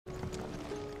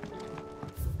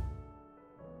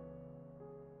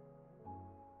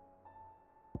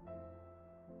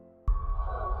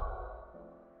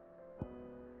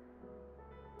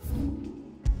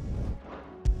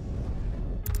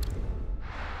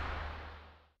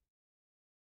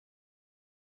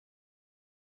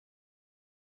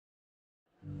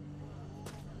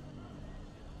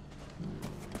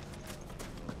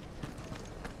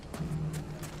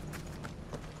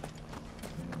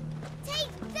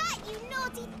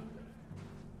party?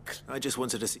 I just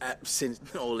wanted to see... Since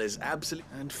all is absolute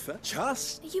and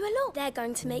just... Are you alone? They're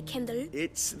going to make him the...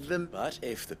 It's the... But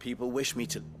if the people wish me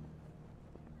to...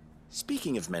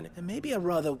 Speaking of men, there may be a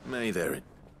rather... May there...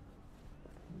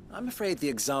 I'm afraid the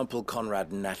example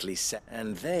Conrad and Natalie set,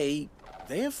 and they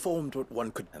have formed what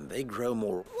one could... And they grow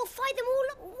more... We'll fight them all,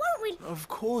 won't we? Of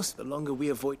course, the longer we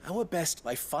avoid our best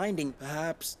by finding,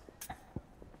 perhaps...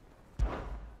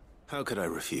 How could I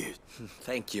refuse?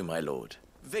 Thank you, my lord.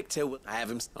 Victor, I have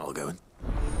him... I'll go in.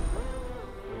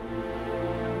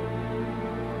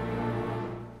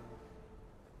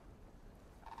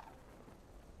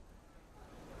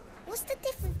 What's the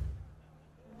difference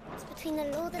between a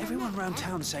lord and Everyone a man? round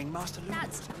town saying Master Luke.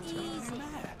 That's easy.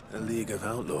 A League of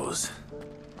Outlaws.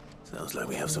 Sounds like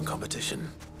we have some competition.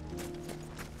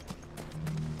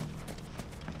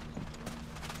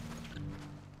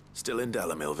 Still in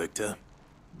Dalamil, Victor?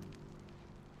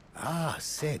 Ah,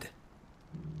 Sid.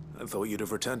 I thought you'd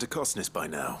have returned to Cosnes by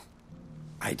now.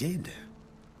 I did.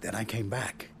 Then I came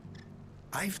back.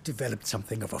 I've developed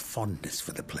something of a fondness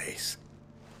for the place.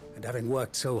 And having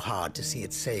worked so hard to see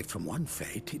it saved from one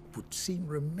fate, it would seem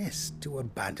remiss to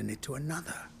abandon it to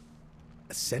another.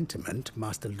 A sentiment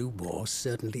Master Lubor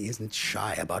certainly isn't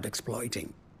shy about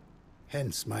exploiting.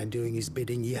 Hence my doing his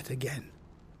bidding yet again.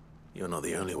 You're not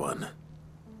the only one.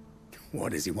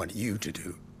 What does he want you to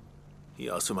do? He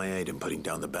asked for my aid in putting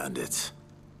down the bandits.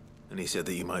 And he said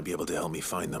that you might be able to help me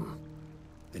find them.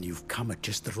 Then you've come at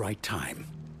just the right time.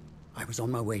 I was on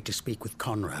my way to speak with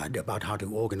Conrad about how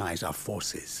to organize our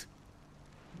forces.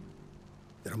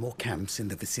 There are more camps in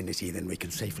the vicinity than we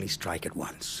can safely strike at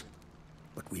once.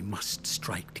 But we must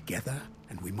strike together,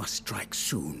 and we must strike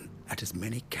soon at as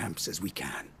many camps as we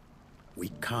can. We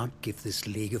can't give this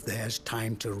league of theirs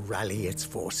time to rally its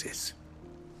forces.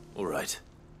 All right.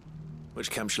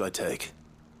 Which camp shall I take?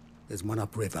 There's one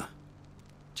upriver.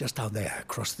 Just out there,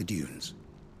 across the dunes.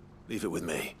 Leave it with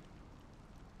me.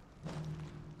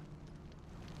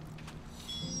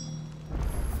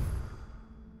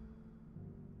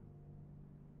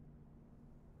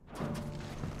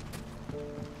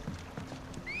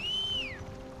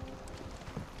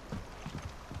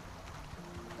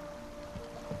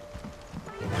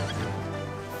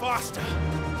 Faster!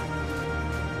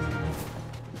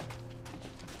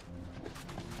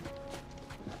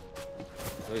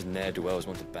 Those ne'er-do-wells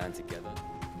want to band together.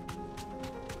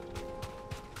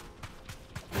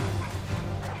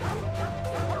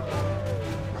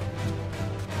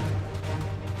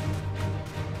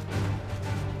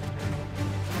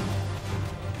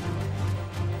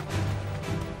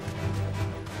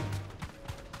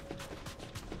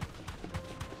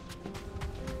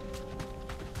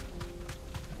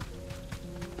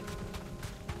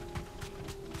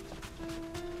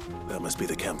 That must be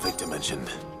the camp Victor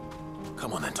mentioned.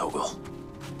 Come on then, Toggle.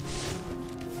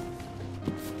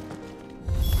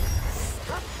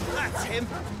 That's him!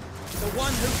 The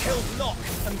one who killed Locke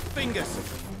and Fingers!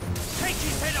 Take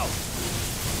his head off!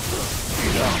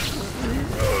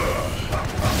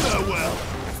 Farewell!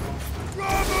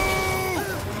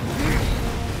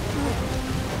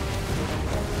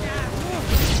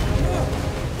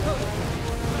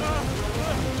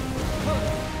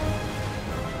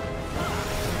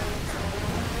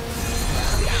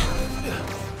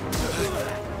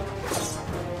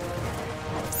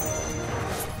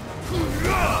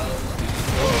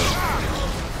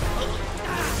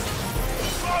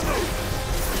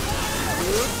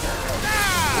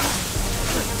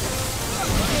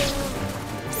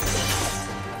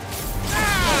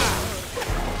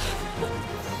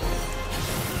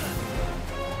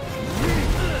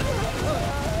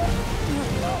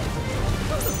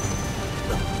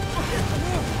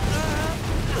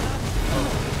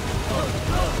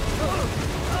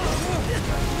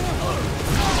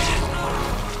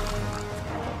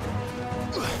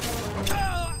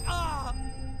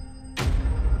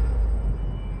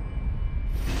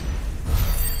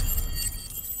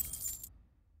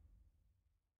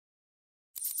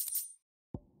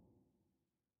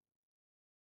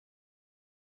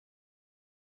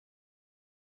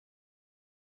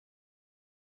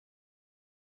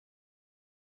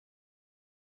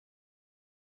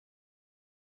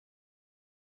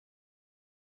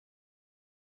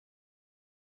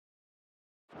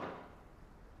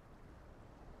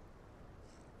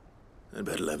 I'd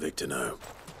better let Victor know.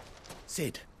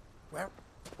 Sid, where...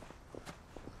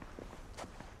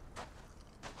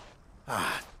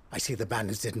 Ah, I see the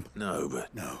bandits didn't... No,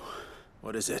 but... No.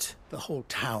 What is it? The whole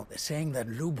town, they're saying that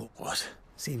Lubor... What?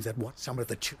 Seems that what some of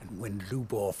the children when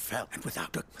Lubor fell, and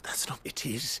without a... But that's not... It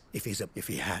is, if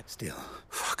he had still.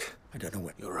 Fuck. I don't know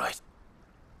what... You're right.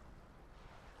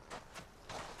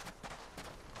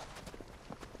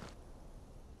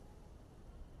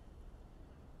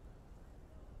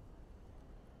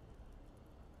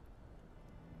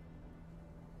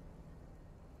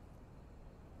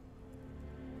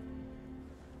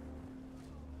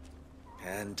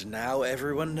 And now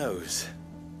everyone knows.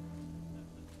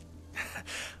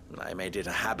 I made it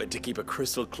a habit to keep a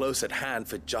crystal close at hand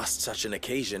for just such an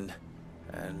occasion.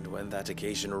 And when that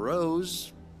occasion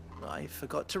arose, I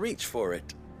forgot to reach for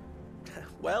it.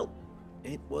 Well,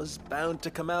 it was bound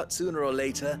to come out sooner or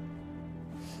later.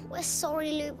 We're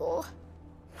sorry, Lubor.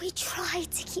 We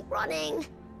tried to keep running,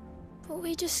 but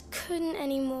we just couldn't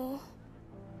anymore.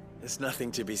 There's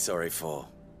nothing to be sorry for.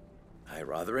 I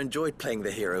rather enjoyed playing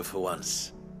the hero for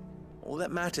once. All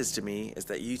that matters to me is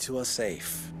that you two are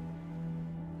safe.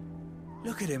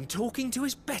 Look at him talking to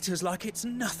his betters like it's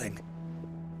nothing.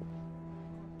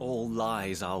 All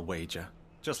lies, I'll wager.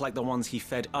 Just like the ones he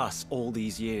fed us all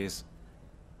these years.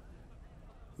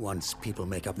 Once people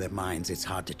make up their minds, it's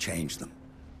hard to change them.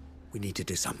 We need to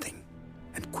do something,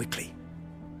 and quickly.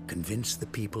 Convince the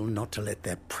people not to let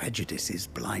their prejudices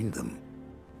blind them.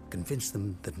 Convince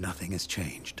them that nothing has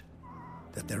changed.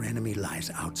 That their enemy lies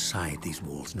outside these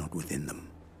walls, not within them.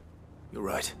 You're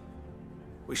right.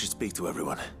 We should speak to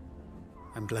everyone.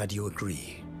 I'm glad you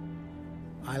agree.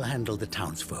 I'll handle the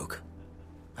townsfolk.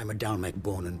 I'm a Dalmec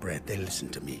born and bred. They listen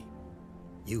to me.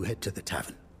 You head to the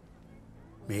tavern.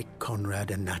 Make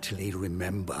Conrad and Natalie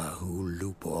remember who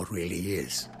Lubor really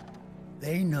is.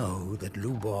 They know that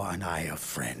Lubor and I are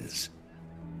friends.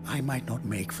 I might not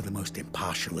make for the most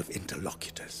impartial of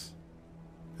interlocutors.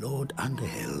 Lord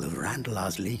Underhill of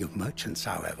Randalar's League of Merchants,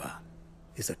 however,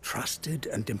 is a trusted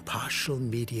and impartial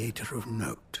mediator of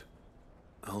note.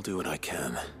 I'll do what I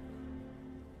can.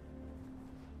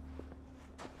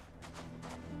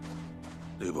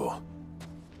 Lubor,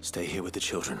 stay here with the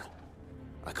children.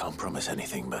 I can't promise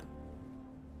anything, but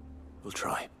we'll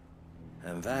try.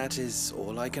 And that is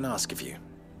all I can ask of you.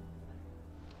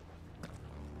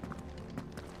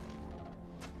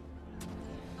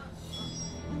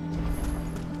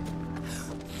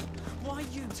 Why are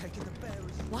you taking the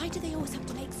bearers? Why do they always have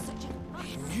to make such a...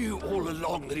 He knew all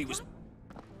along that he was...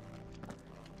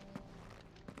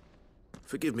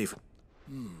 Forgive me for...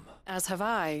 As have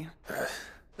I.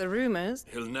 The rumors...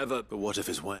 He'll never... But what if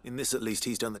his wife... In this at least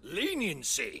he's done the...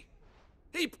 Leniency!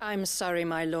 I'm sorry,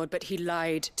 my lord, but he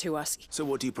lied to us. So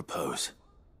what do you propose?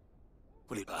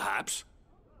 Well, perhaps.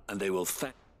 And they will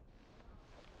thank...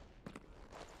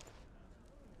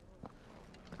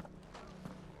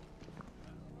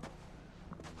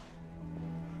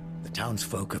 The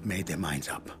townsfolk have made their minds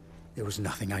up. There was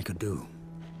nothing I could do.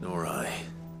 Nor I.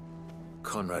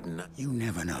 Conrad and... You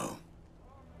never know.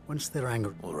 Once they're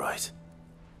angry... All right.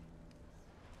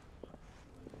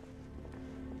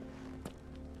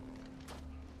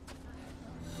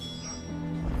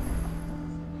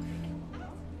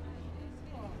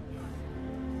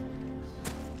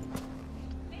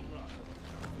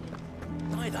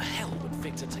 Why the hell would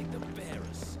Victor take the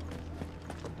bearers?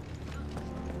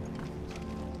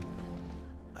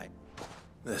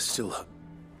 There's still hope.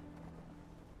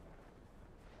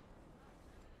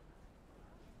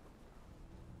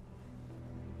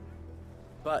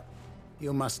 But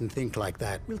You mustn't think like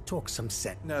that. We'll talk some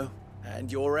sense. no,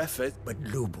 and your effort... But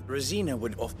Lubor... Rosina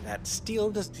would off that steel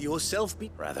does to yourself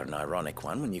be rather an ironic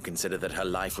one when you consider that her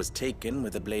life was taken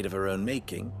with a blade of her own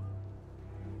making.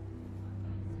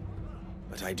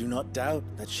 But I do not doubt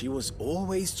that she was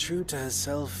always true to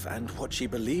herself and what she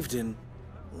believed in,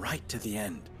 right to the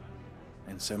end.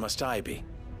 And so must I be.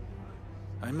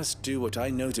 I must do what I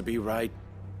know to be right.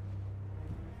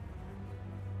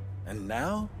 And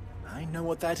now, I know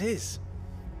what that is.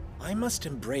 I must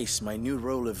embrace my new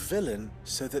role of villain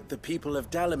so that the people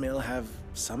of Dalamil have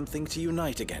something to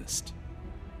unite against.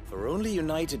 For only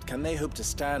united can they hope to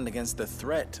stand against the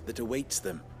threat that awaits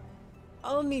them.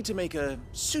 I'll need to make a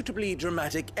suitably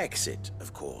dramatic exit,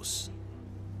 of course.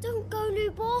 Don't go,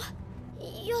 Lubor.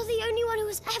 You're the only one who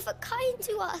was ever kind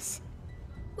to us.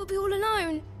 We'll be all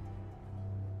alone.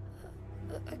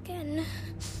 Again.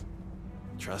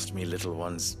 Trust me, little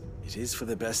ones, it is for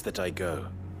the best that I go.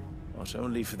 Not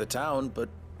only for the town, but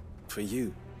for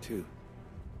you, too.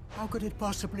 How could it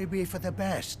possibly be for the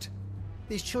best?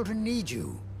 These children need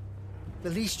you. The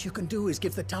least you can do is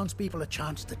give the townspeople a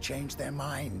chance to change their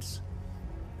minds.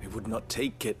 They would not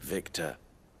take it, Victor.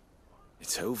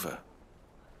 It's over.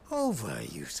 Over,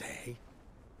 you say?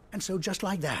 And so just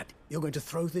like that, you're going to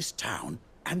throw this town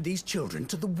and these children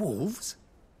to the wolves?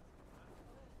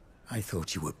 I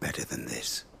thought you were better than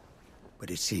this. But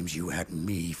it seems you had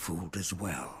me fooled as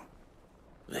well.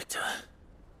 Victor.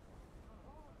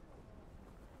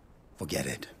 Forget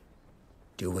it.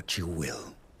 Do what you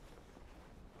will.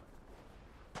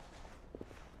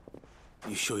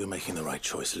 You sure you're making the right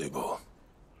choice, Lubor?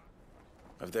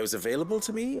 Of those available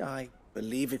to me, I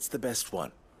believe it's the best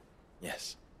one.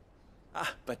 Yes.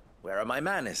 Ah, but where are my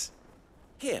manners?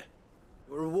 Here,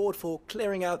 your reward for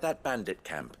clearing out that bandit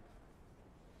camp.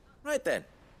 Right then,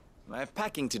 I have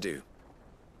packing to do.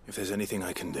 If there's anything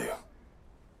I can do.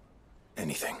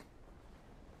 Anything.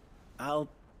 I'll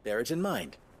bear it in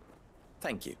mind.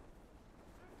 Thank you.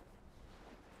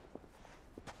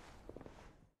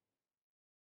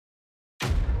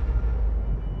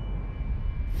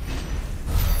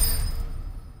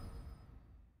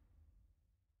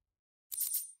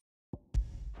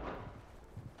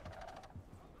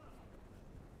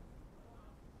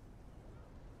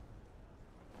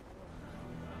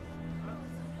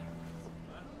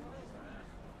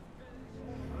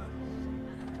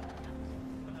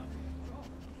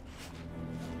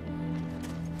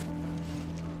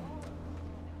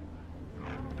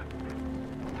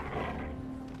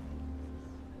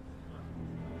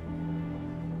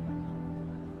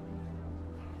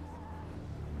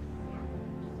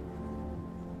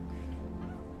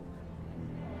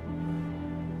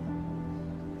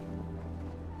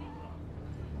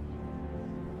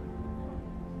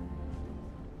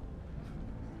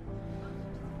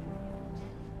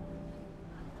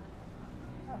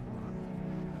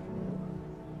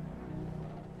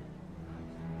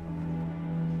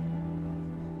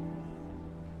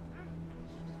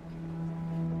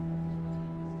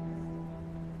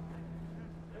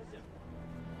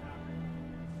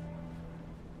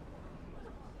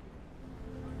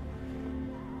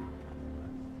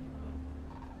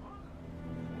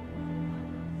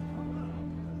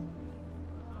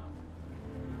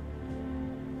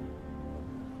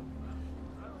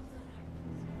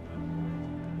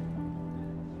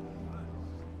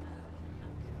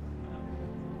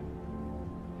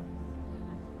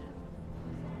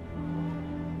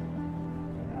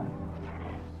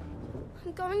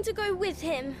 I'm going to go with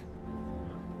him.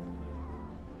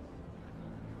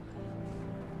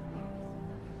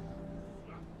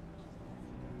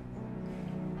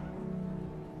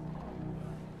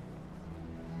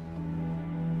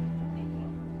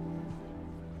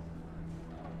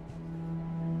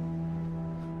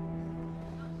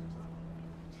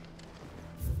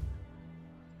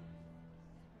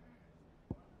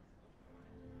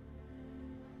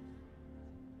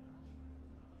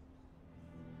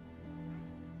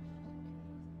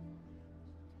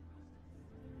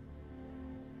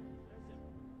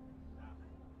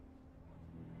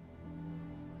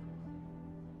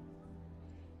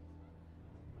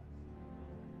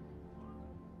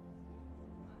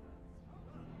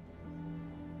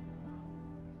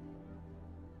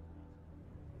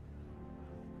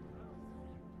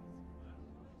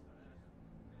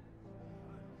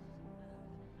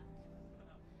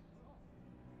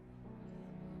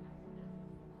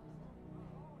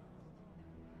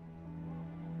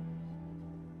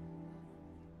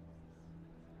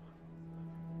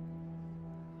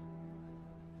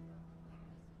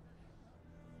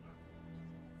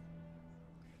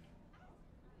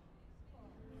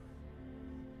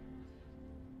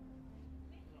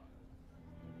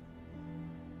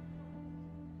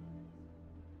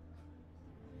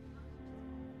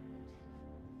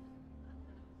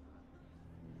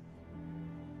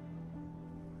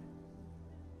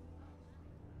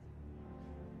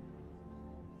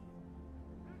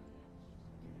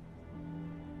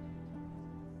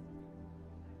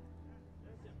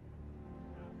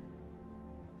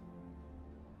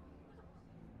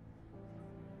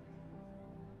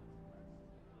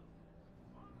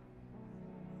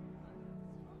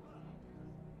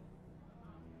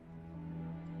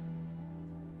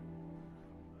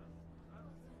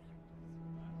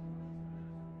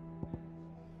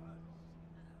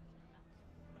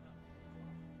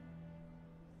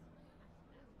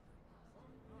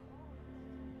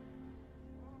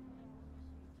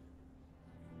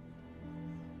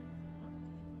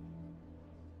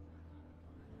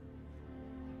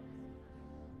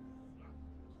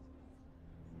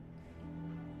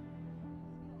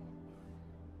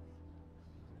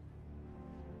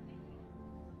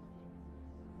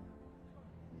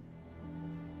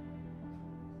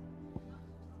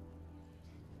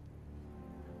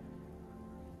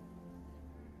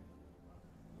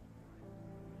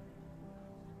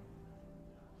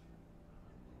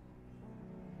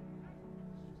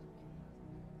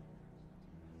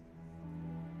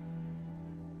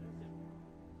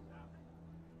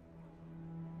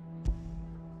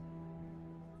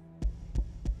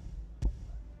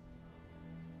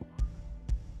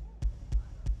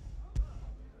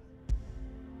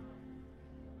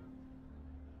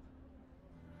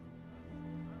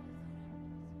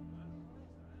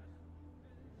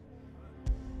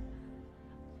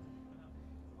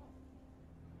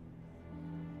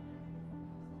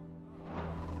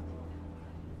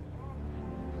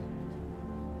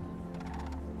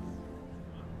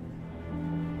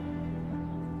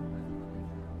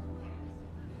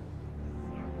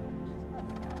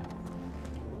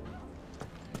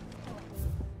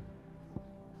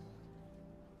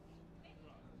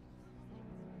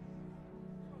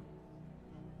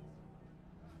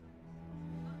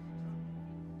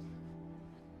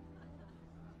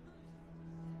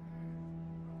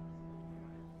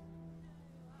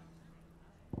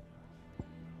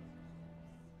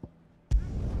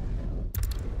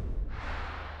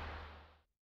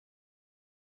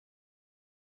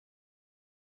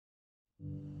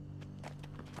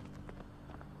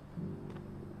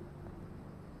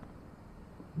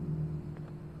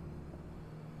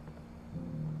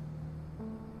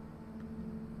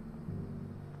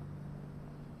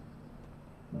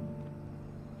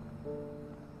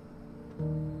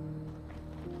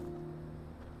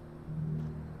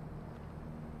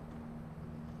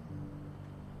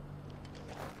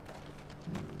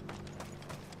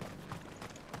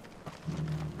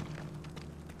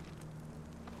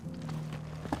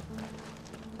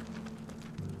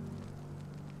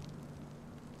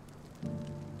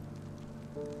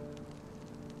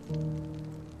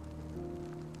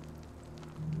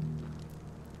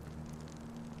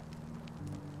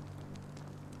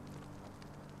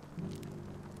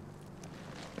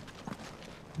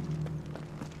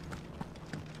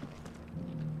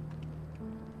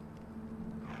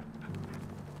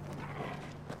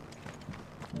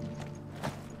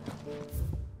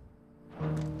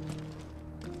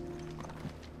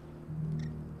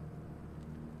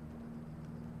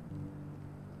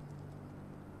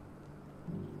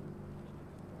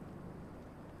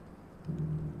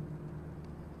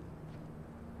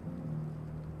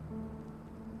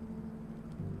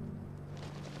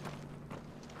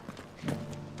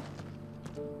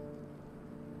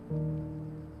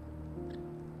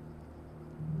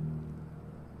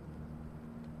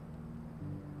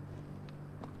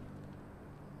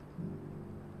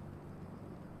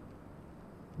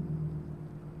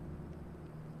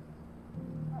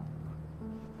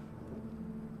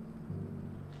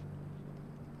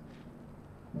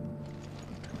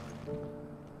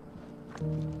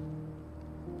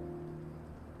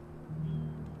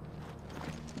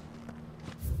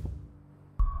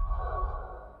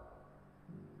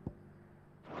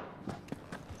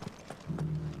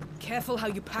 Careful how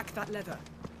you pack that leather.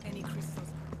 Any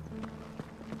crystals.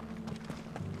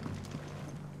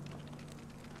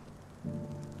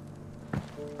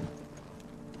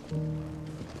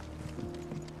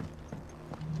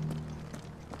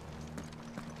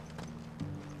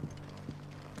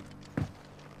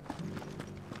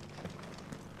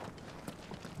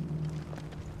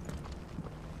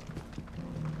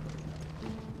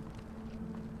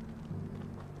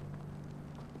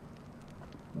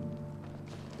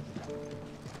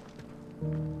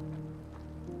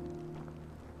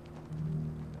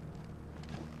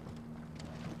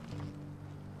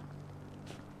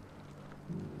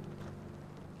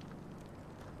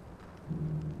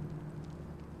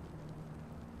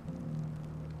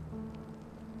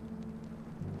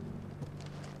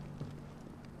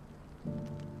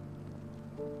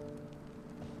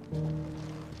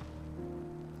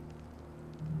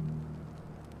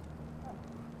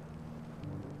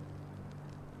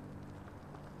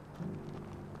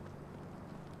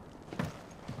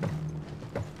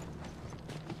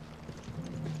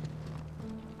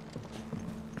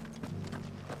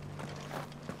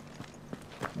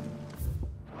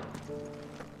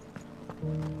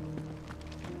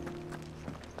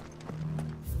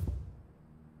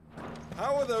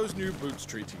 How are those new boots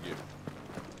treating you?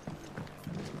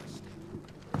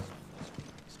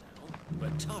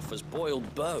 But tough as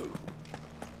boiled bow.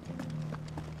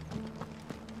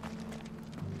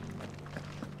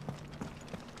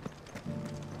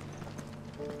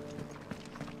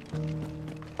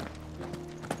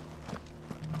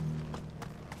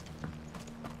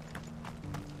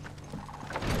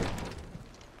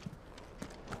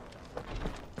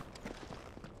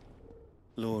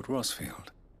 Lord Rosfield.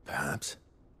 Perhaps.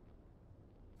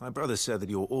 My brother said that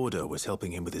your order was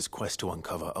helping him with his quest to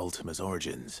uncover Ultima's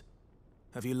origins.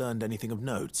 Have you learned anything of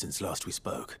note since last we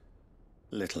spoke?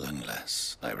 Little and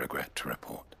less, I regret to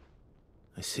report.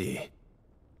 I see.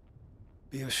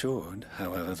 Be assured,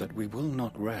 however, that we will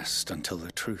not rest until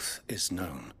the truth is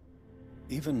known.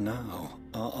 Even now,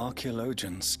 our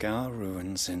archaeologians scour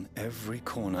ruins in every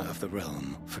corner of the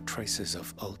realm for traces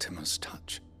of Ultima's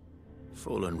touch.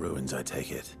 Fallen ruins, I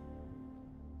take it.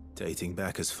 Dating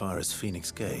back as far as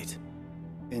Phoenix Gate.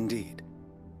 Indeed.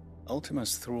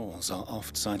 Ultima's thralls are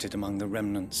oft sighted among the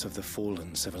remnants of the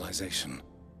fallen civilization,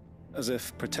 as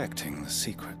if protecting the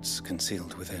secrets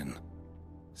concealed within.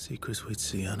 Secrets we'd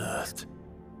see unearthed.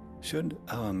 Should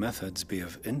our methods be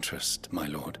of interest, my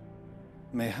lord,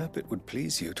 mayhap it would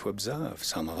please you to observe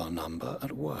some of our number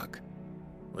at work.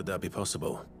 Would that be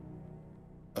possible?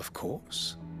 Of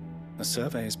course. A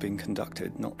survey is being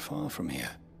conducted not far from here.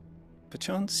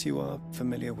 Perchance you are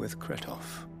familiar with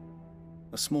Kretov,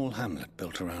 a small hamlet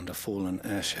built around a fallen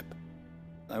airship.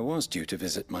 I was due to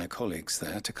visit my colleagues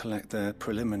there to collect their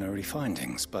preliminary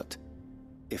findings, but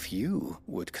if you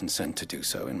would consent to do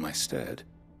so in my stead,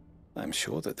 I'm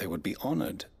sure that they would be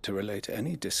honored to relate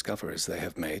any discoveries they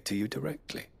have made to you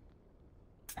directly.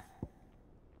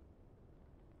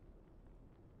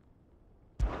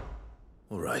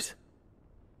 All right.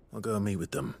 I'll go and meet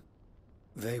with them.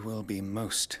 They will be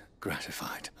most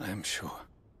gratified, I am sure.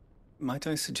 Might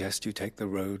I suggest you take the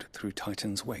road through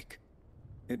Titan's Wake?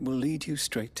 It will lead you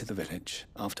straight to the village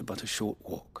after but a short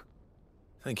walk.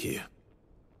 Thank you.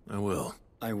 I will.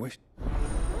 I wish...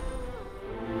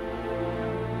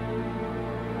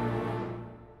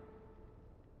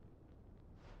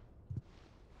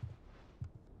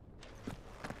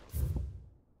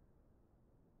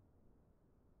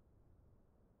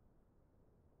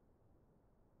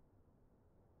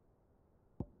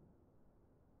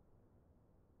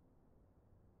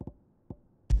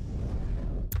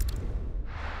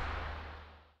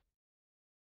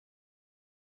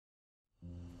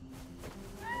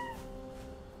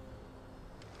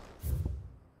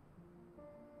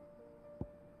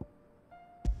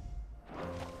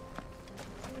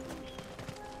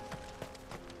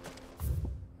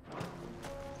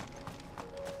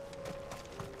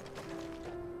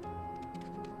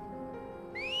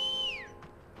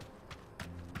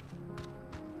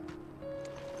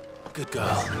 Good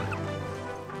girl.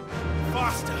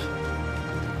 Faster!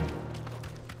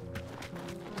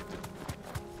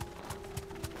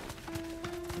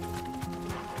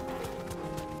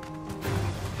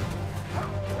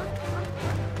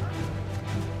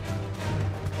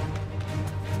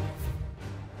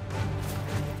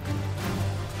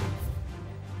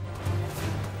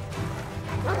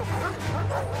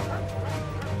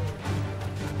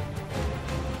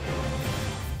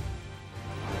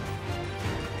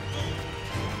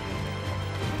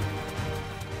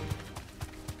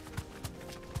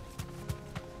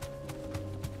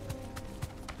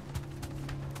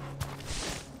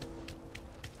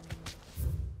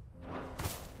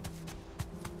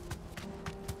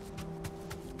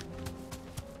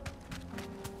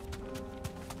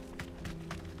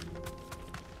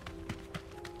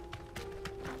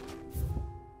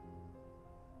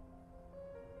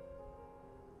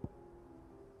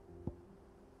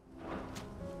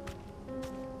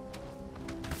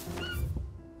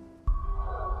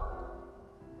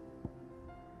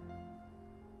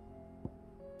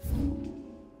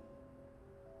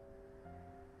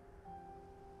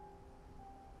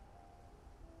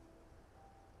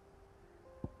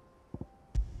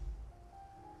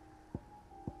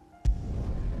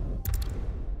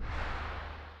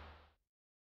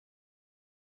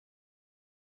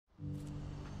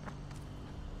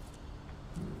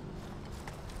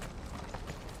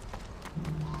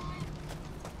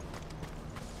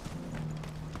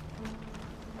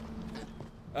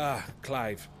 Ah,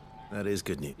 Clive. That is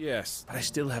good news. Yes, but I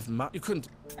still have You couldn't...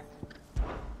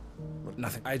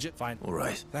 Nothing. I just... Fine. All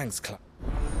right. Thanks, Clive.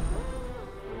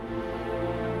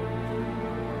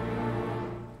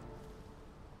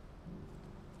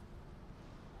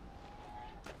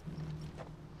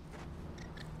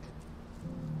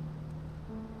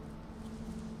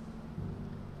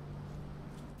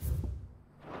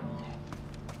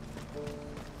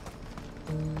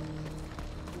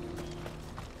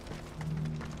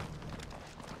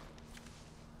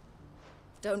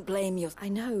 Don't blame you. I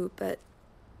know, but...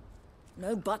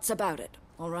 No buts about it,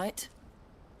 all right?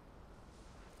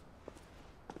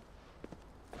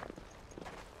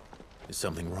 Is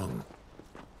something wrong?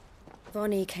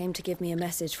 Vonnie came to give me a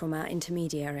message from our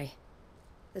intermediary.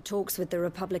 The talks with the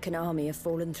Republican Army have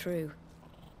fallen through.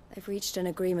 They've reached an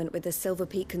agreement with the Silver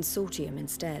Peak Consortium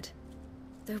instead.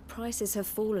 Though prices have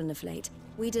fallen of late,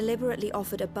 we deliberately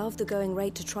offered above the going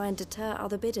rate to try and deter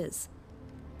other bidders.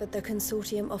 But the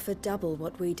Consortium offered double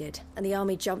what we did, and the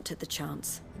Army jumped at the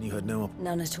chance. And you had no...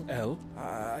 None at all.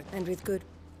 And with good...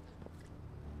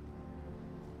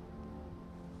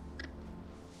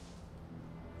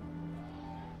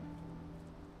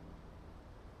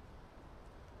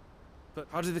 But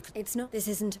how did the... It's not... This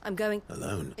isn't... I'm going...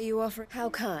 Alone? Are you offering... How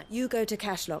can't? You go to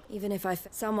Cashlock, even if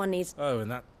someone needs... Oh,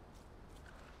 and that...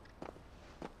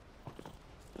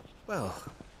 Well...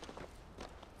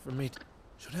 For me...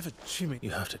 Should never chew me. You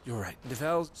have to. You're right. And if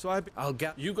else, so I'll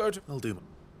get... You go to... I'll do.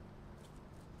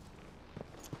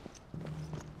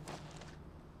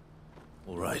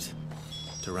 All right.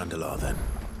 To Randalar, then.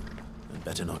 And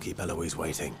better not keep Eloise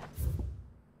waiting.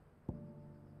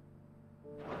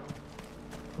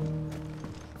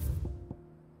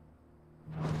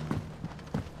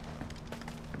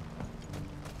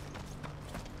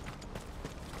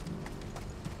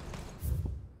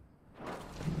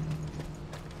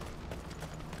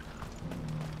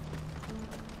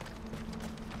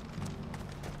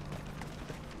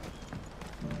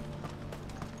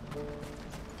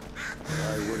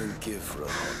 I wouldn't give for a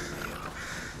hot meal.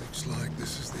 Looks like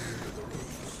this is the end of the road.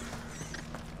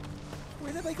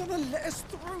 When are they gonna let us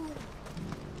through?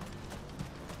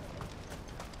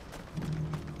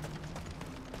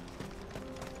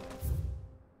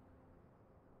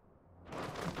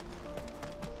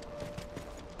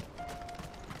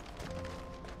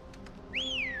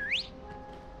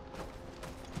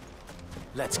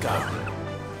 Let's go.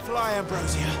 Fly,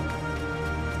 Ambrosia.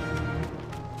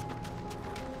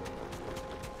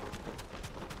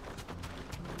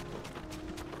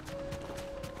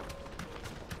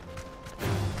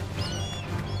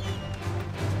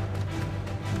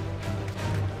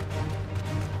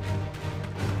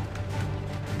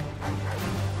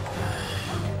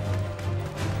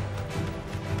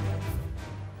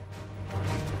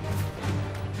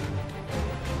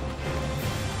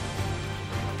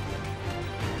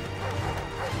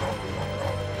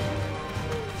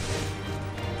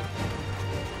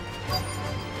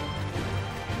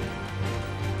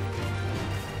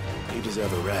 You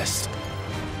deserve a rest.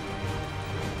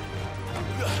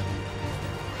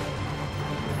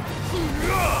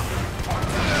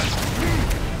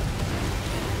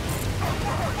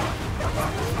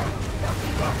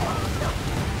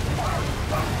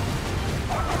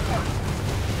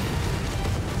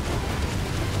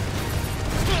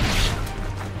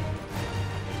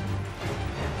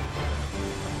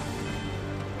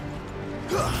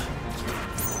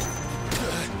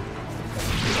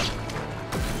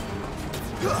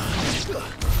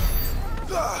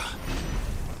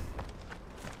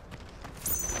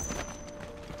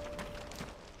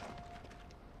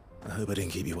 Hope I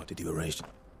didn't keep you. What did you arrange?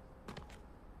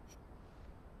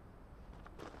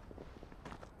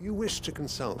 You wished to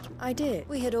consult. I did.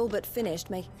 We had all but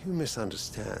finished making... You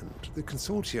misunderstand. The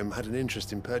consortium had an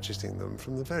interest in purchasing them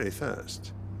from the very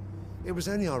first. It was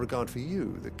only our regard for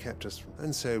you that kept us from...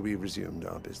 And so we resumed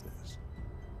our business.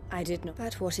 I did not.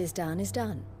 But what is done is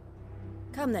done.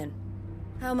 Come then.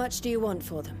 How much do you want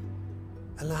for them?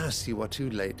 Alas, you are too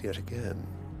late yet again.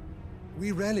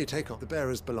 We rarely take on the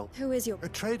bearers belong. Who is your... A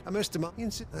trade, a most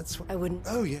demanding... That's what... I wouldn't...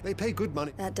 Oh, yeah, they pay good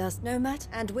money. That does... No, Matt,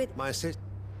 and with... My assist...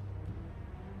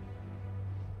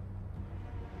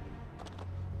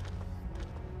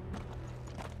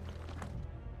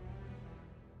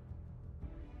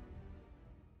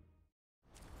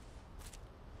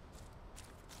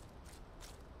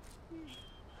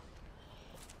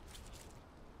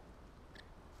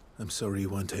 I'm sorry you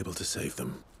weren't able to save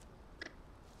them.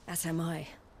 As am I.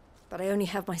 But I only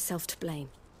have myself to blame.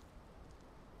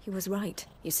 He was right,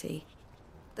 you see.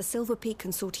 The Silver Peak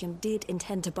Consortium did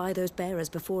intend to buy those bearers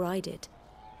before I did.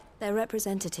 Their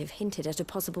representative hinted at a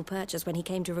possible purchase when he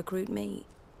came to recruit me.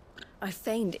 I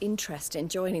feigned interest in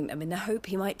joining them in the hope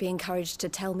he might be encouraged to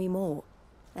tell me more.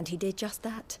 And he did just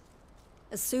that.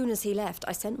 As soon as he left,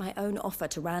 I sent my own offer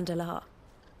to Randalar.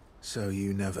 So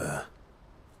you never...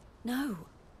 No.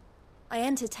 I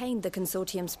entertained the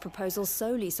Consortium's proposal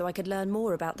solely so I could learn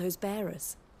more about those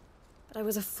bearers. But I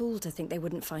was a fool to think they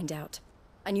wouldn't find out.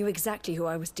 I knew exactly who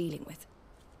I was dealing with.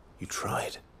 You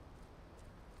tried.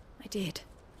 I did.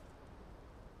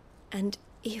 And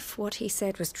if what he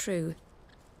said was true,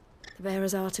 the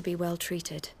bearers are to be well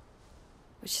treated.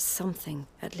 Which is something,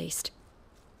 at least.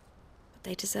 But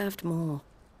they deserved more.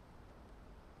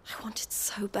 I wanted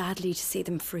so badly to see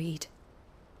them freed.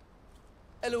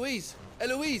 Eloise!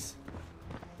 Eloise!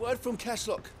 Word from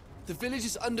Cashlock. The village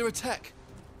is under attack.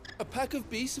 A pack of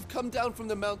beasts have come down from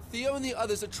the mount. Theo and the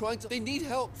others are trying to... They need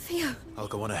help. Theo! I'll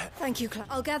go on ahead. Thank you, Clark.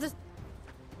 I'll gather...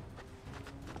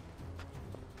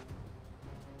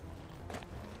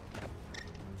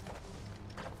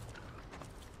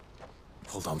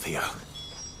 Hold on, Theo.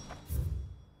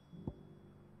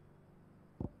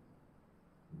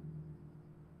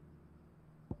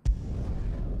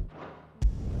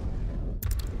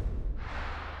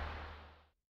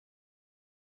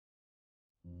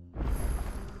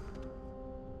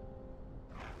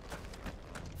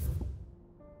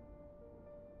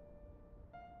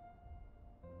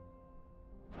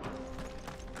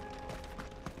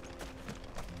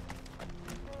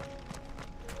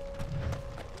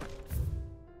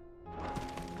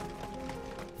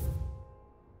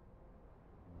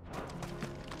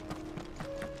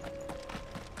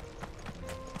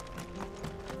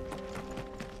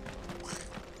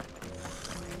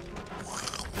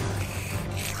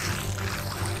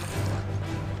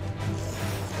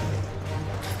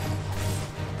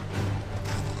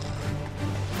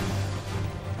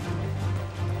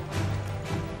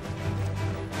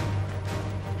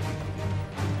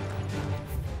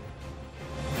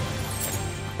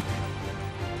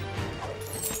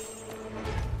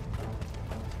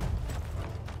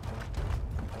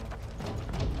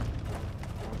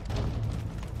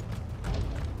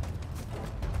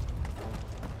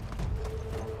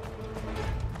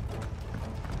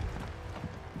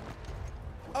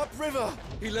 Upriver!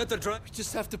 He led the drive. We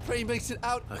just have to pray he makes it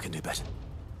out. I can do better.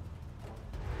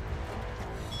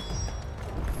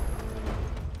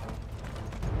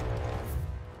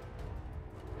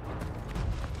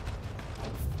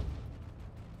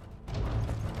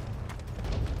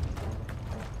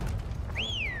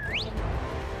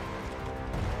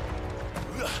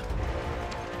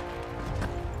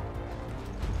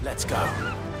 Let's go.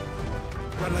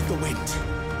 Run like the wind.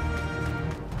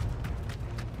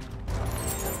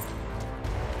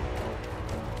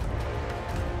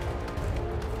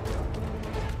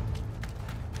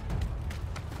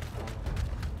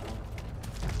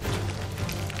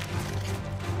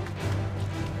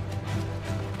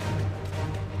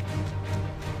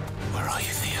 Where are you,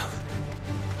 Theo?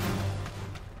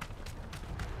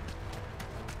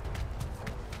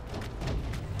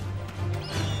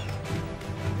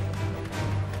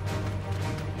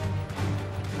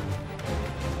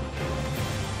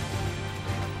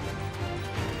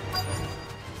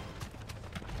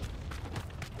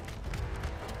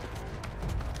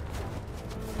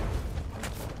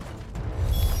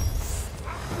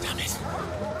 Damn it.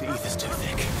 The ether's too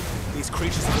thick. These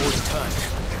creatures have already turned.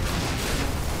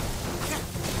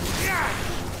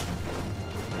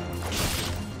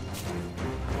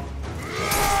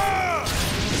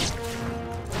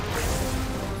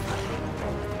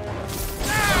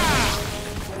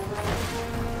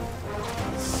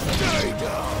 Stay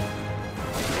down!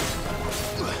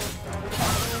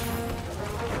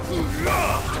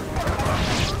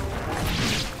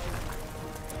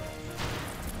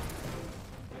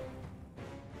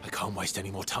 can't waste any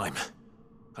more time.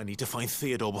 I need to find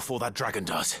Theodore before that dragon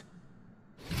does.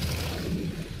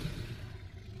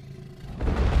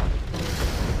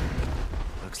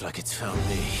 Looks like it's found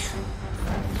me.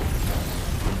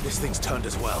 This thing's turned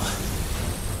as well.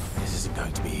 This isn't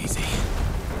going to be easy.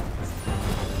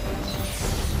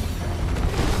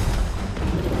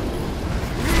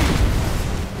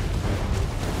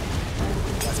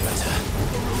 That's better.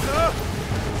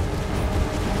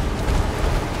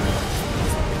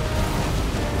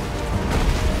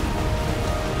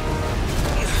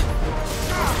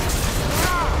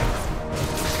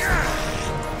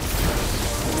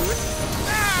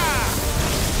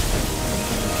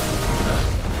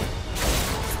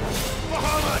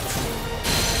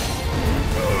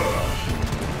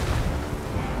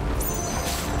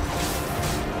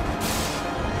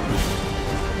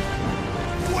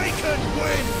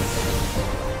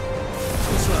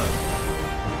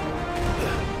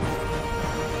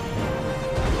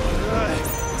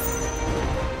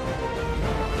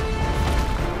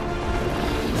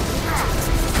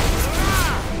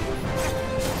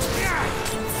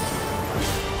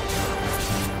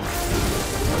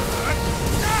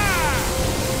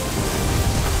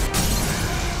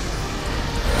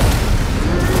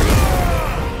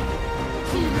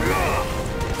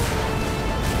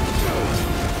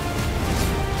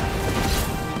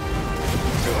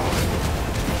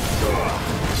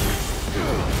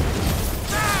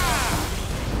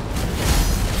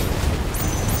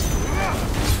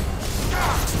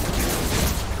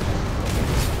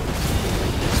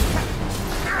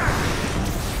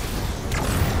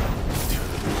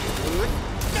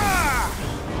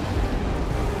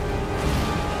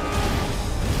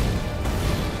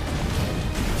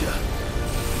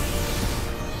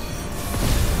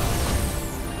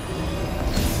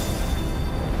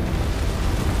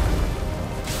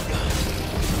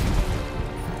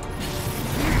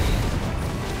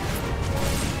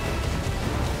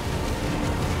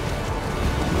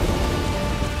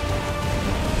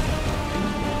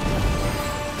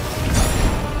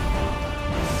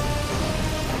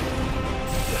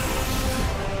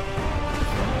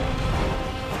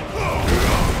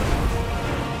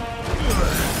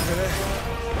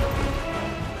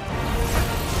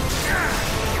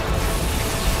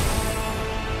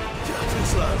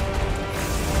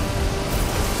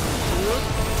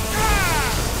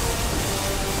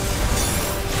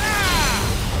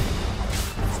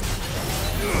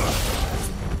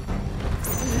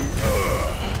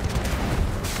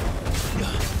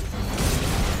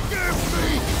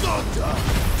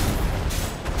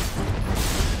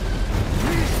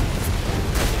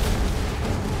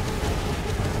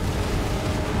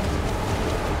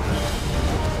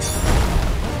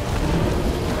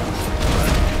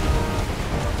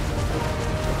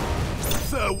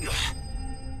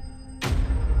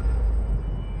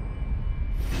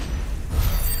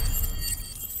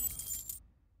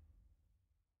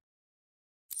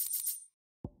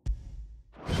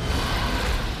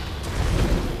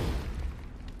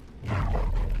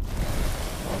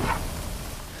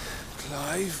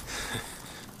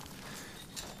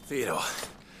 Theodore,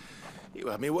 you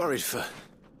had me worried for...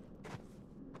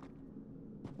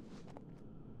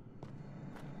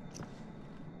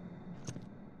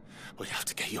 We have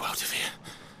to get you out of here.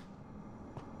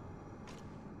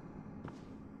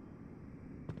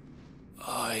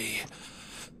 I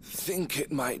think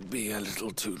it might be a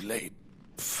little too late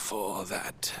for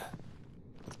that.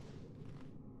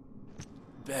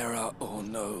 Bearer or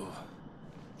no,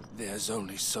 there's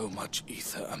only so much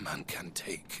ether a man can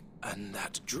take. And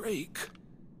that Drake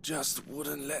just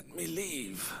wouldn't let me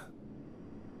leave.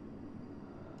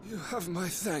 You have my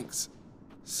thanks,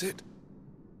 Sid,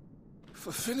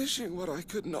 for finishing what I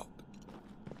could not.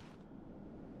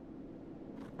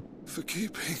 For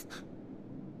keeping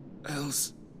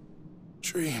Elle's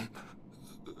dream.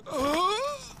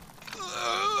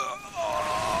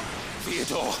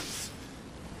 Theodore!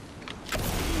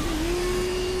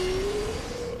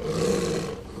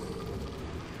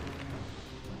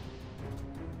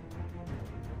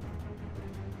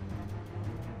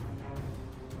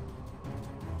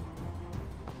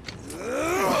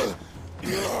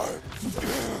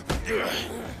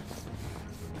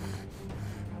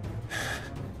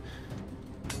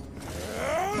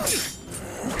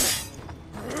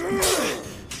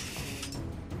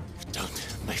 Don't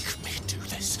make me do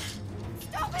this.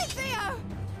 Stop it, Theo!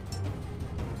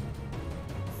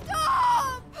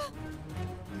 Stop!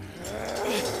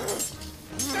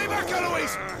 Stay back,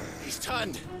 Eloise! He's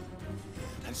turned.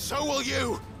 And so will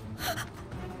you!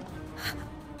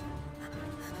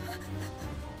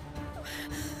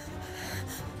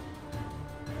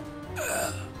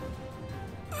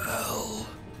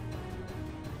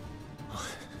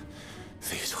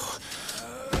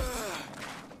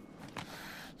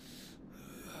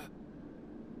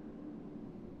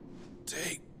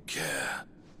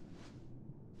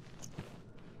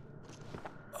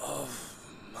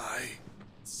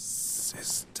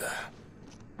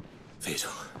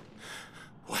 Theodore,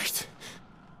 wait.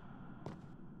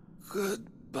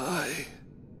 Goodbye,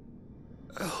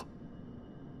 El.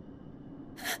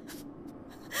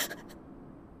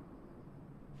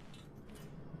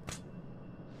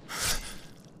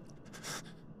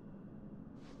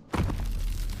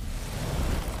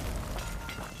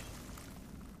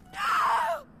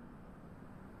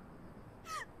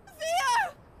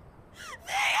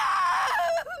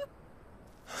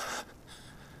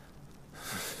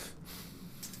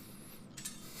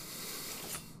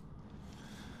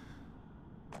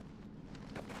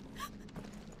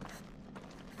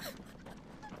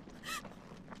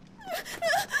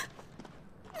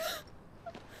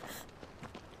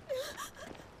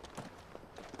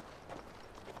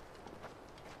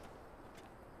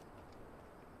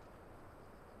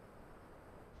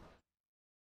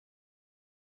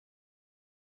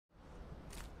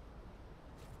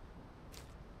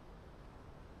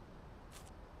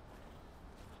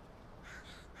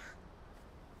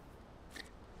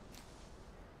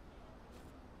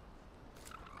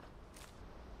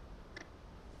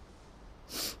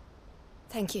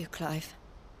 Thank you, Clive.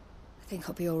 I think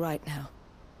I'll be all right now.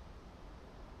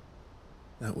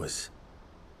 That was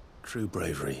true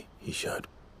bravery he showed.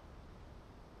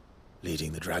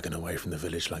 Leading the dragon away from the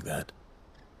village like that.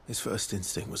 His first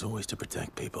instinct was always to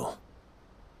protect people.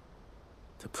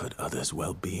 To put others'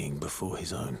 well-being before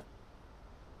his own.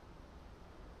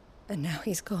 And now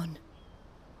he's gone.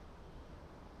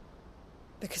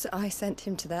 Because I sent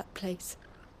him to that place,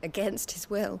 against his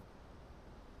will.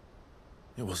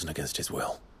 It wasn't against his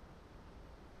will.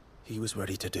 He was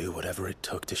ready to do whatever it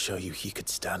took to show you he could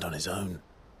stand on his own.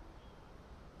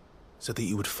 So that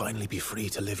you would finally be free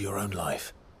to live your own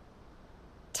life.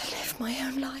 To live my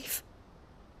own life?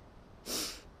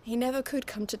 He never could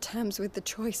come to terms with the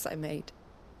choice I made.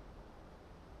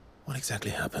 What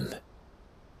exactly happened?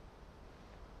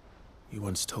 You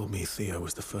once told me Theo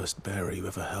was the first bearer you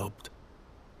ever helped.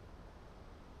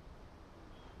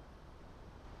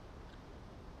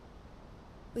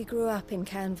 We grew up in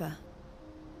Canva.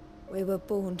 We were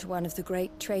born to one of the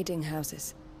great trading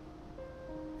houses.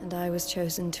 And I was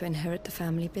chosen to inherit the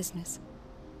family business.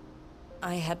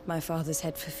 I had my father's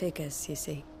head for figures, you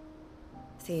see.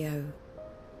 Theo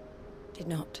did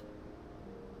not.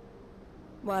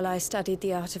 While I studied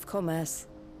the art of commerce,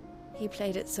 he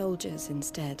played at soldiers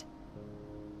instead.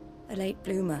 A late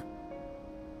bloomer,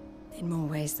 in more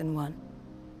ways than one.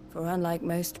 For unlike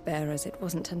most bearers, it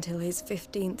wasn't until his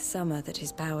 15th summer that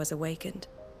his powers awakened.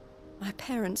 My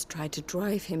parents tried to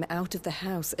drive him out of the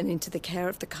house and into the care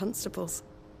of the constables.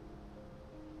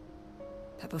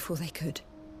 But before they could,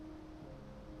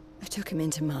 I took him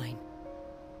into mine.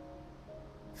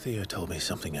 Theo told me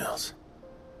something else.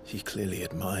 He clearly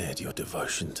admired your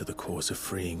devotion to the cause of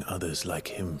freeing others like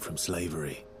him from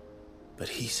slavery. But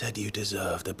he said you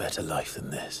deserved a better life than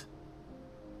this.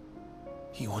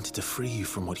 He wanted to free you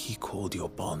from what he called your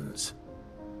bonds,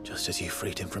 just as you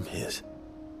freed him from his.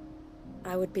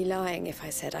 I would be lying if I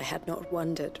said I had not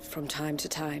wondered from time to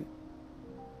time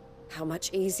how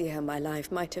much easier my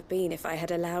life might have been if I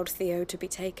had allowed Theo to be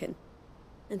taken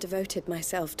and devoted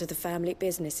myself to the family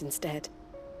business instead.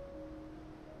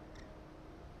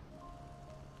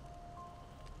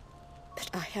 But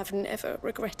I have never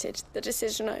regretted the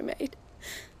decision I made.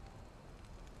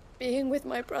 Being with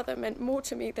my brother meant more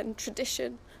to me than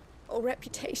tradition or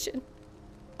reputation.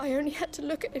 I only had to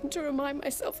look at him to remind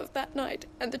myself of that night,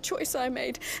 and the choice I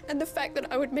made, and the fact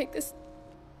that I would make this...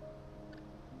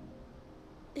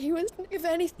 He was, if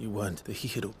anything... You weren't.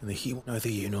 Neither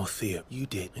you nor Theo. You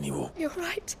did, and you all... You're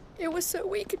right. It was so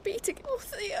we could be together. Oh,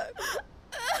 Theo.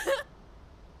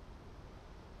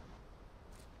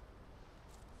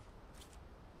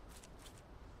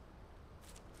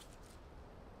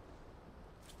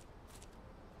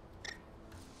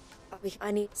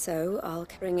 So I'll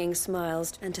bringing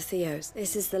smiles and to Theo's.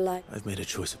 This is the life. I've made a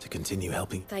choice to continue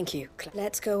helping. Thank you.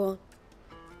 Let's go on.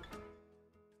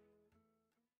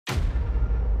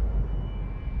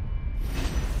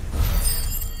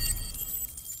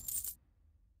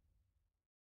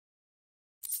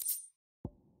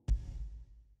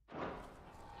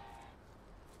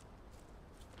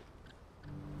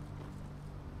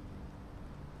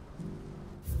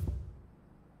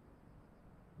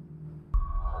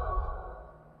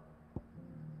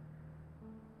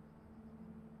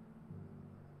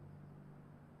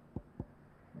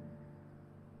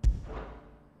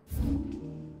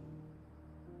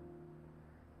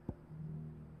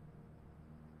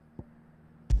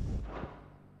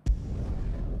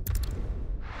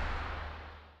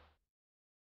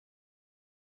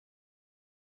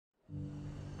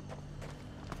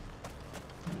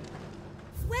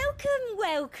 Welcome,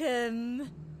 welcome.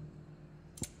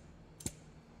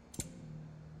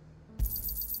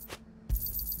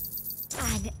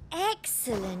 An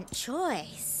excellent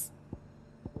choice.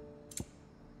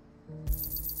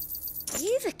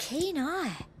 You've a keen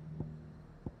eye.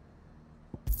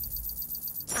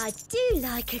 I do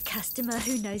like a customer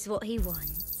who knows what he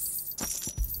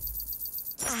wants.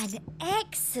 An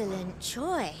excellent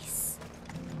choice.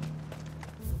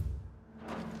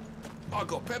 I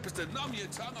got peppers to numb your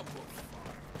tongue up.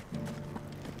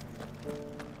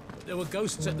 There were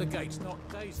ghosts at the gates, not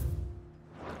days.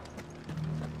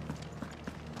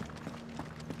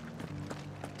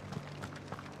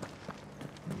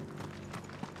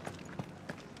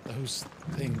 Those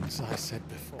things I said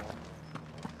before.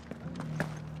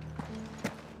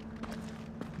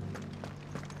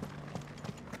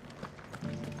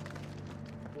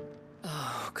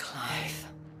 Oh, Clive.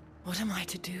 What am I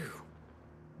to do?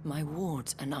 My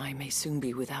wards and I may soon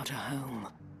be without a home.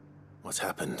 What's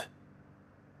happened?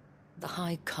 The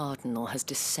High Cardinal has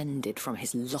descended from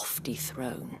his lofty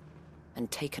throne and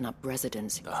taken up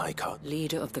residence. The High Cardinal?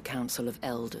 Leader of the Council of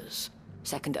Elders,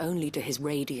 second only to his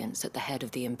Radiance at the head of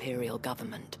the Imperial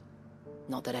government.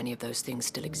 Not that any of those things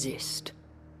still exist.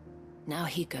 Now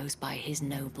he goes by his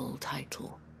noble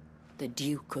title, the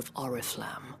Duke of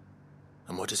Oriflamme.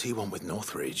 And what does he want with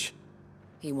Northreach?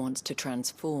 He wants to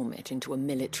transform it into a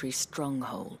military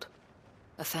stronghold,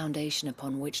 a foundation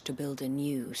upon which to build a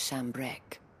new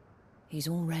Sambrec. He's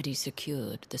already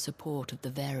secured the support of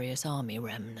the various army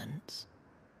remnants,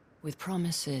 with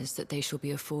promises that they shall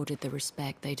be afforded the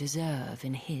respect they deserve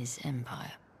in his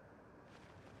empire.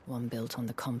 One built on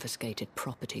the confiscated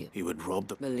property. He would rob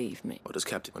the... Believe me. What does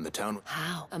Captain... when the town...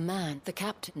 How? A man? The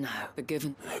captain? No.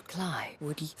 Forgiven. No. Clive,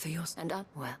 would you... for your... and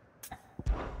well...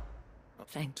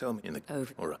 Thank... Tell me in the...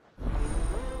 Over. All right.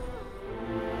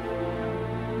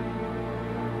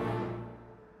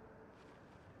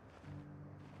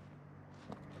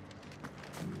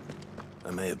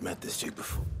 I may have met this Duke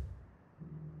before.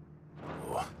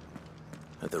 Or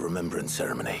at the Remembrance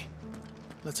Ceremony.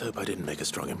 Let's hope I didn't make a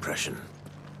strong impression.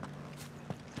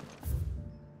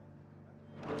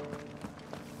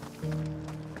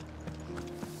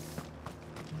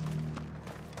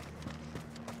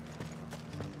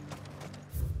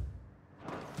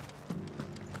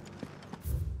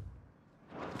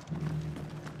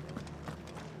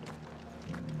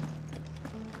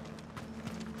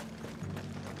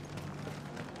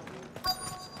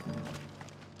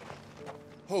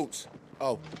 Halt!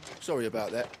 Oh, sorry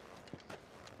about that.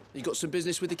 You got some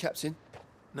business with the captain?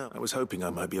 No, I was hoping I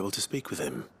might be able to speak with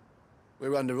him.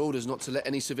 We're under orders not to let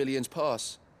any civilians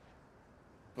pass.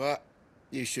 But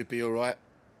you should be all right.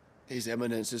 His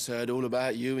Eminence has heard all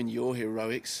about you and your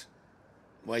heroics.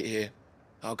 Wait here.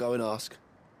 I'll go and ask.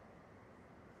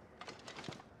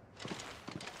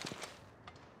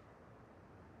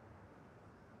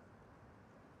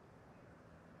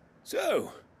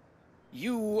 So,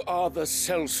 you are the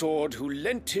sellsword who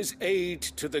lent his aid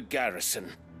to the garrison.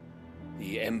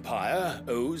 The Empire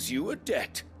owes you a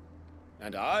debt,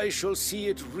 and I shall see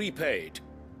it repaid.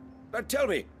 But tell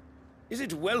me, is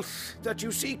it wealth that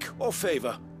you seek, or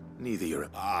favor? Neither, Your...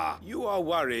 Ah, you are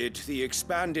worried the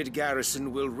expanded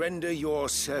garrison will render your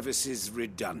services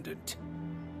redundant.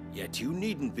 Yet you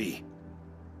needn't be.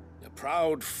 A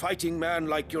proud fighting man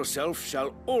like yourself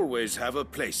shall always have a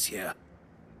place here.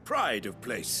 Pride of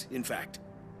place, in fact.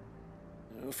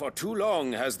 For too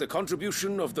long has the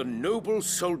contribution of the noble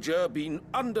soldier been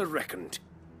under-reckoned.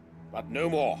 But no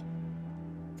more.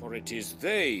 For it is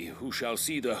they who shall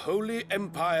see the Holy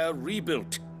Empire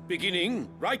rebuilt, beginning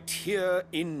right here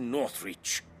in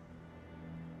Northreach.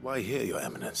 Why here, Your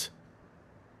Eminence?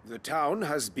 The town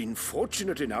has been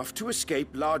fortunate enough to escape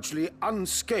largely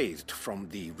unscathed from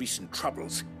the recent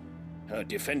troubles. Her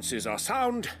defenses are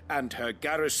sound, and her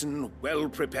garrison well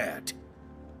prepared.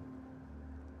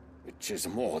 Which is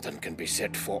more than can be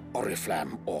said for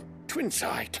Oriflamme or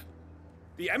Twinside.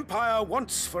 The Empire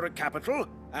wants for a capital,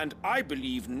 and I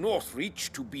believe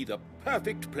Northreach to be the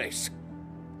perfect place.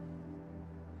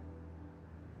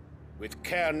 With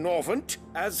Caer Norvent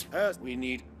as her, we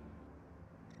need...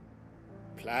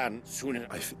 plan sooner.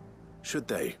 Should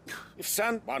they? If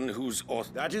one who's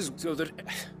author, that is so that...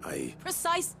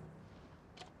 Precise.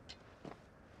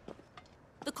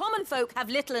 The common folk have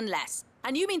little and less,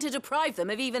 and you mean to deprive them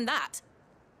of even that.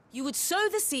 You would sow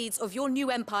the seeds of your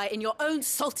new empire in your own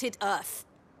salted earth.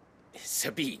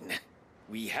 Sabine,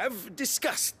 we have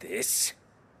discussed this.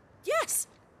 Yes,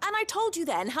 and I told you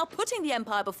then how putting the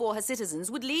empire before her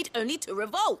citizens would lead only to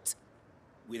revolt.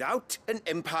 Without an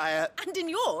empire... And in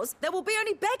yours, there will be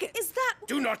only beggars. Is that...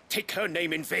 Do not take her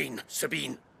name in vain,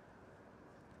 Sabine.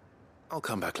 I'll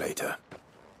come back later.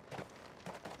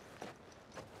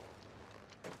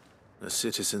 A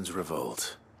citizens'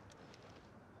 revolt.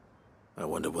 I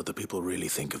wonder what the people really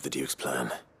think of the Duke's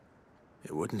plan.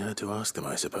 It wouldn't hurt to ask them,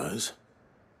 I suppose.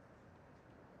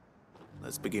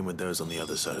 Let's begin with those on the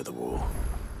other side of the wall.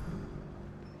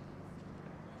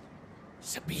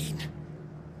 Sabine,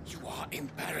 you are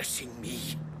embarrassing me.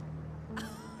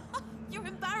 You're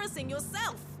embarrassing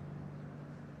yourself.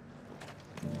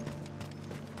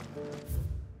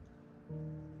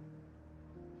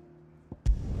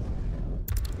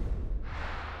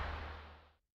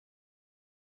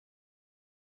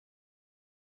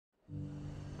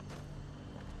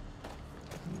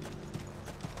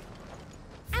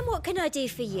 And what can I do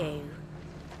for you?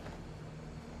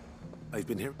 I've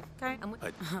been here. Okay,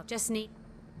 just need...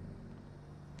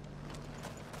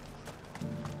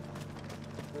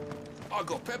 I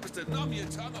got peppers to numb your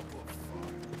tongue up.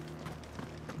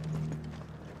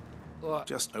 What?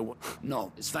 Just, I want...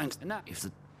 No, it's thanks to that. If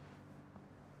the...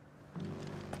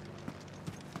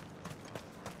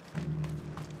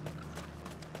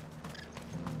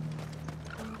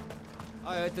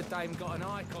 I heard the dame got an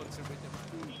eye concert with them.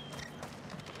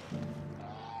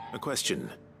 A question,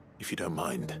 if you don't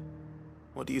mind.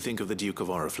 What do you think of the Duke of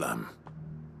Oriflamme?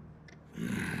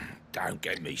 Don't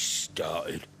get me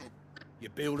started. You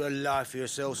build a life for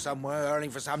yourself somewhere, earning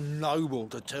for some noble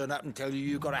to turn up and tell you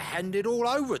you've got to hand it all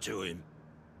over to him.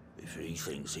 If he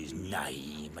thinks his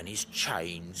name and his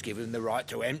chains give him the right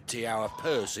to empty our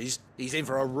purses, he's in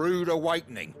for a rude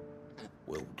awakening.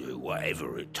 We'll do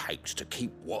whatever it takes to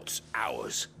keep what's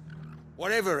ours.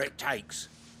 Whatever it takes.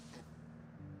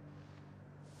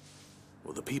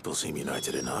 Well, the people seem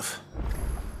united enough.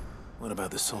 What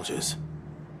about the soldiers?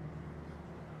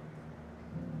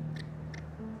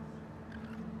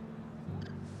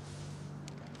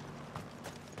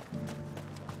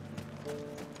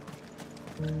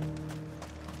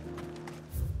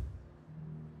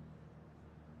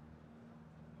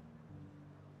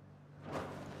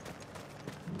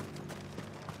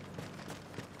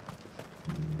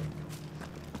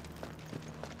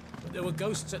 There were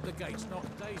ghosts at the gates not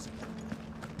days ago.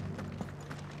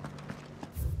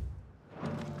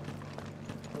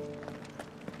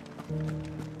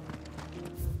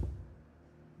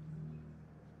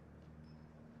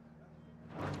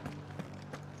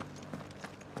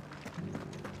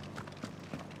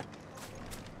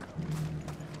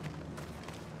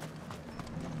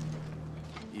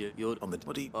 You're on the...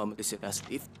 What do you... is it as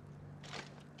if...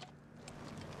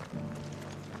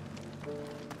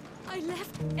 I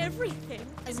left everything.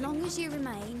 As long as you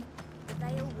remain, the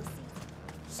veil will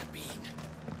see. Sabine,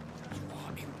 you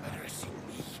are embarrassing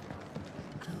me.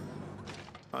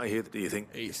 I hear that. Do you think...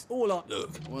 It's all I...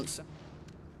 Look, once...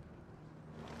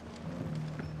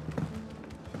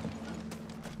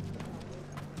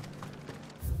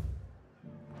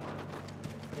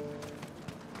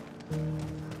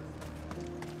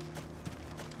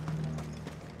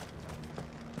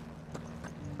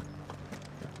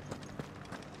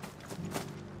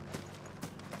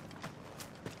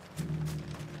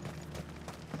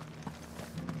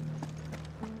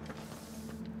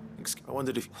 I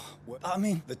wondered if... I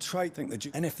mean, the trade thing, the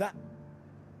Duke... And if that...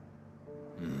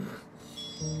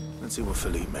 Let's see what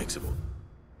Philippe makes of all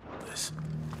this.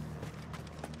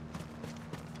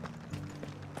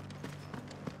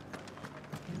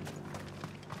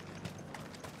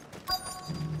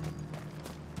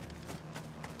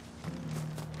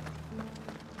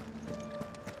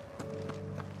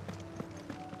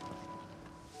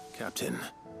 Captain.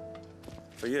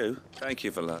 For you? Thank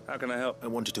you for that. How can I help? I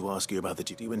wanted to ask you about the...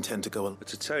 Do you intend to go on...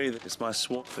 To tell you that it's my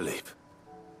swan... Philippe,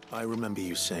 I remember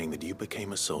you saying that you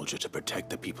became a soldier to protect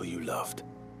the people you loved.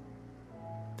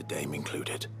 The dame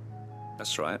included.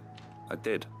 That's right. I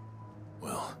did.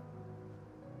 Well,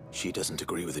 she doesn't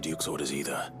agree with the Duke's orders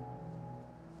either.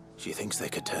 She thinks they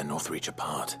could tear Northreach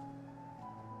apart.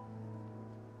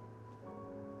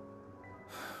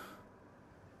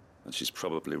 And she's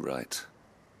probably right.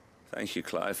 Thank you,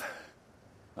 Clive.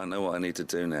 I know what I need to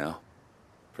do now.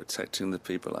 Protecting the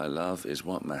people I love is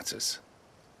what matters.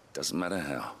 Doesn't matter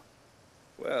how.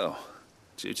 Well,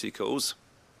 duty calls,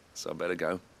 so I better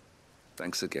go.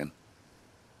 Thanks again.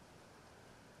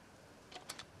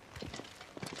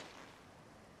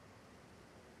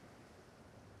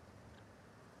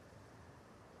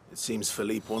 It seems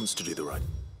Philippe wants to do the right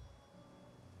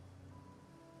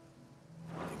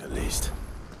thing, at least.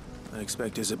 I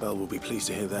expect Isabel will be pleased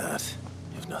to hear that,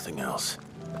 if nothing else.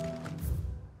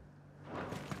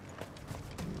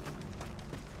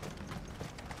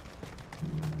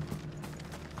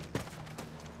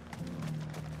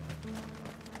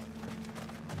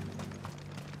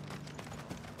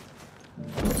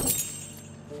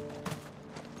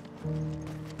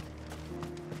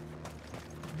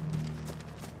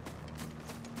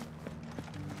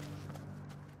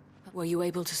 Were you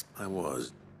able to... I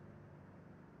was.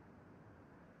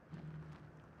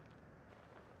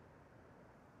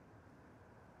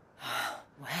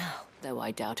 Well, though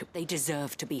I doubt it, they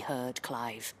deserve to be heard,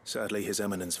 Clive. Sadly, His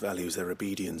Eminence values their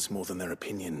obedience more than their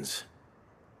opinions,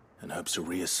 and hopes to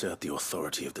reassert the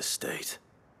authority of the state.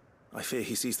 I fear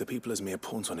he sees the people as mere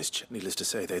pawns on his needless to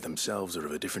say, they themselves are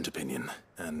of a different opinion,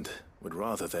 and would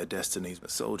rather their destinies. The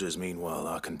soldiers, meanwhile,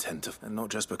 are content to... And not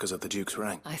just because of the Duke's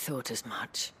rank. I thought as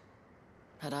much.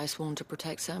 Had I sworn to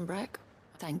protect Sambrek?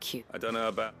 Thank you. I don't know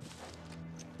about...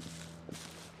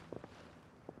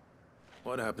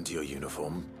 What happened to your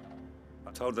uniform?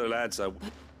 I told the lads I...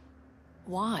 But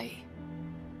why?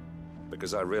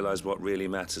 Because I realized what really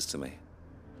matters to me.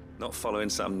 Not following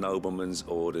some nobleman's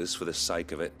orders for the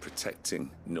sake of it, protecting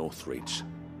Northreach.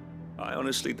 I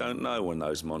honestly don't know when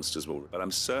those monsters will... But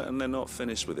I'm certain they're not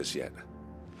finished with us yet.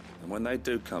 And when they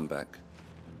do come back,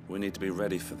 we need to be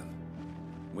ready for them.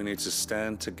 We need to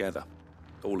stand together,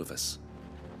 all of us.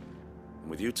 And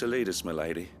with you to lead us,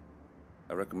 milady,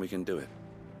 I reckon we can do it.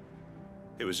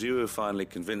 It was you who finally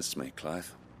convinced me,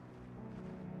 Clive.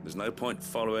 There's no point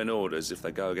following orders if they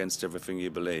go against everything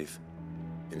you believe.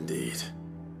 Indeed.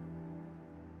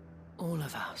 All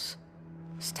of us,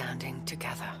 standing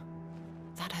together.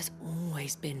 That has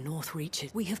always been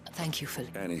Northreach's. We have... Thank you for...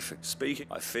 Anything. Speaking,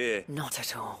 I fear... Not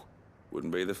at all.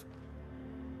 Wouldn't be the...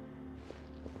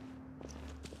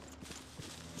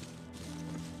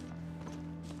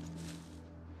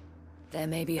 There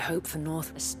may be hope for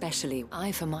North, especially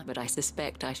I for mine, but I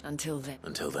suspect until then.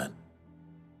 Until then?